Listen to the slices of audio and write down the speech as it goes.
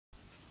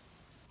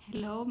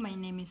Hello, my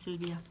name is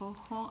Silvia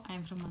Fojo.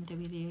 I'm from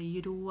Montevideo,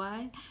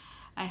 Uruguay.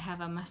 I have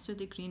a master's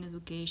degree in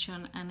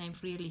education and I'm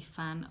really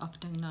fan of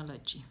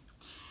technology.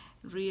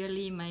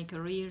 Really, my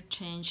career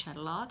changed a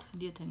lot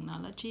due to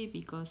technology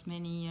because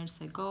many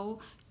years ago,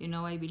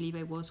 I believe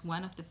I was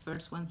one of the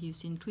first ones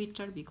using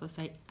Twitter because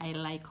I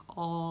like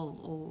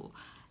all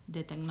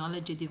the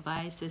technology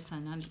devices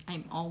and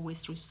I'm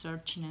always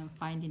researching and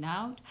finding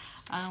out.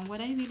 And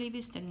what I believe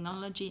is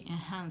technology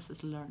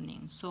enhances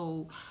learning.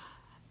 So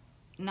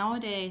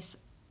nowadays,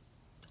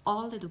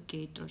 all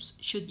educators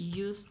should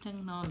use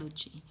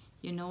technology.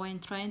 I'm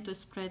trying to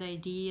spread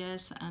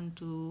ideas and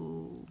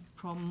to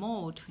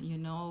promote,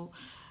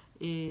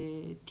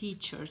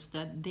 teachers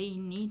that they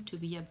need to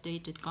be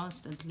updated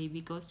constantly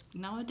because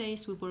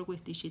nowadays we work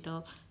with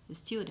digital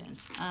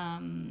students.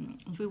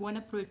 If we want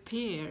to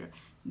prepare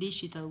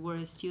digital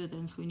work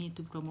students, we need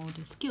to promote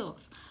the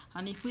skills.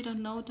 And if we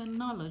don't know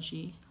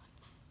technology,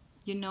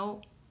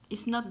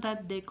 it's not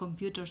that the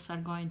computers are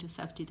going to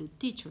substitute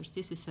teachers.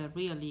 This is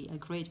really a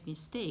great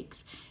mistake.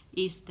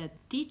 Is that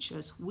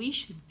teachers, we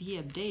should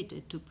be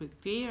updated to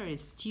prepare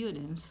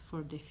students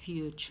for the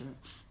future,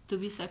 to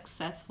be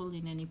successful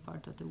in any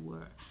part of the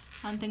world.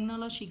 And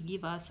technology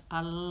gives us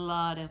a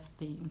lot of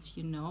things,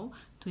 to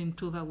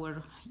improve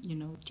our,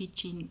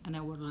 teaching and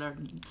our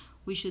learning.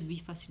 We should be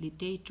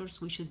facilitators,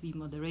 we should be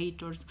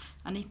moderators.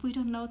 And if we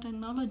don't know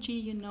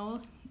technology,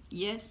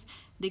 yes,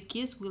 the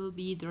kids will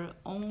be their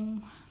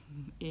own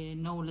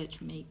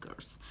knowledge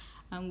makers,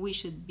 and we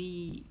should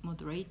be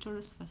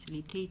moderators,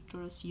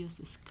 facilitators, use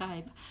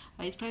Skype.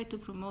 I try to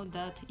promote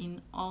that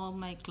in all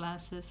my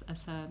classes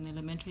as an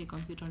elementary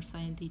computer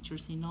science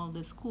teachers in all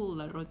the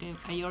school.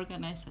 I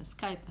organize a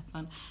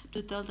Skype-a-thon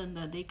to tell them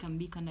that they can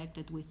be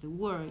connected with the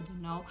world.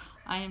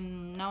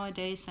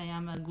 Nowadays I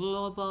am a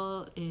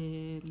global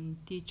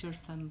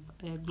teachers and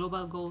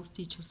global goals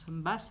teachers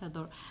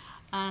ambassador.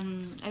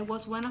 And I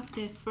was one of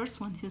the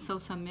first ones in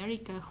South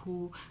America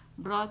who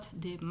brought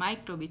the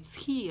microbits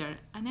here.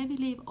 And I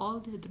believe all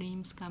the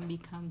dreams can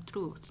become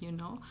truth,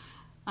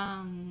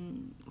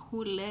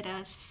 who let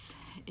us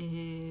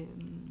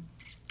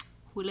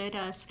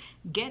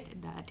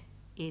get that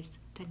is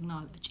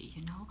technology,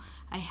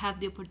 I have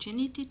the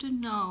opportunity to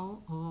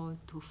know or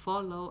to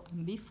follow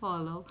and be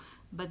followed,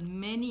 but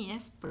many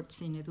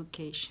experts in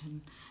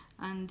education.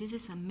 And this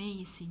is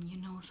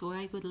amazing, so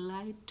I would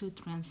like to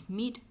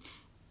transmit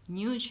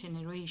new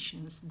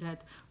generations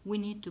that we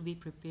need to be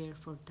prepared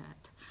for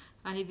that.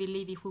 I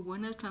believe if we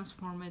want to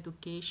transform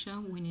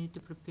education, we need to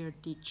prepare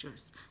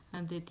teachers,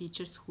 and the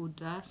teachers who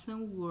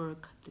doesn't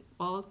work,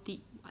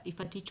 if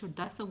a teacher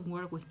doesn't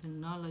work with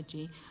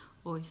technology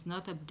or is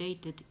not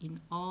updated in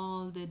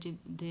all the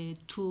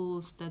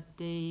tools that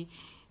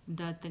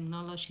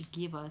technology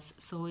give us,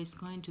 so it's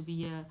going to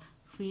be a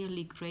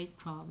really great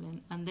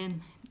problem. And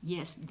then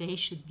yes, they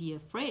should be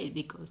afraid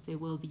because there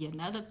will be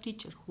another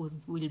teacher who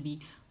will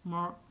be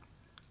more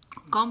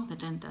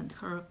competent than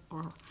her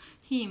or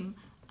him,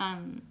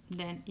 and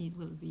then it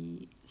will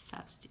be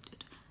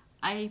substituted.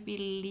 I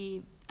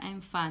believe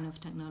I'm fan of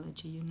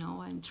technology,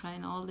 I'm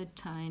trying all the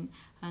time,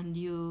 and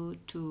due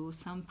to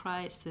some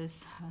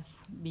prizes as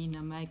being a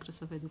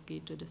Microsoft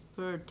Educator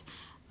expert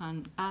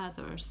and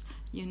others,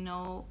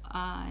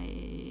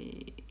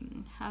 I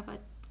have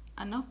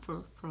an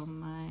offer from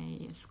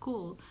my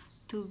school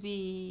to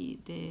be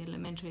the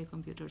elementary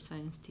computer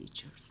science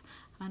teachers.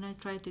 And I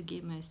try to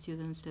give my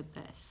students the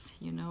best.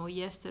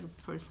 Yesterday,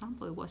 for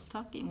example, I was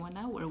talking 1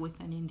 hour with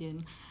an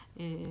Indian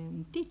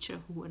teacher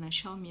who wanna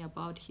show me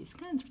about his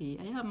country.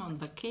 I am on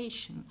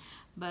vacation,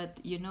 but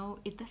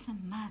it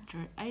doesn't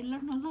matter. I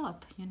learn a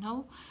lot,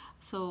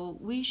 So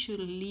we should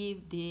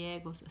leave the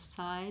egos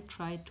aside,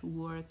 try to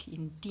work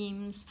in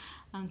teams,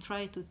 and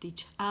try to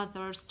teach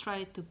others,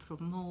 try to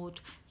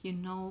promote.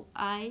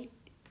 I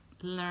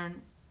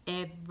learn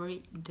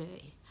every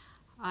day.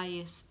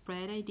 I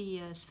spread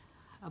ideas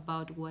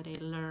about what I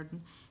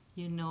learned,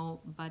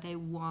 but I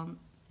want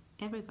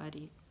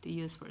everybody to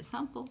use, for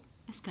example,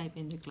 Skype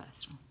in the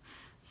classroom.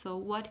 So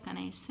what can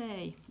I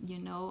say?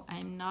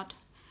 I'm not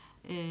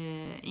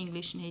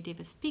English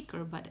native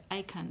speaker, but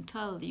I can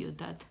tell you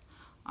that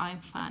I'm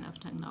a fan of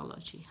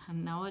technology,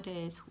 and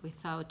nowadays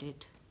without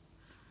it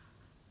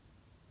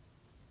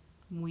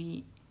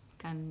we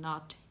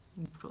cannot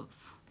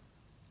improve.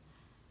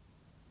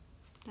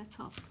 That's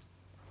all.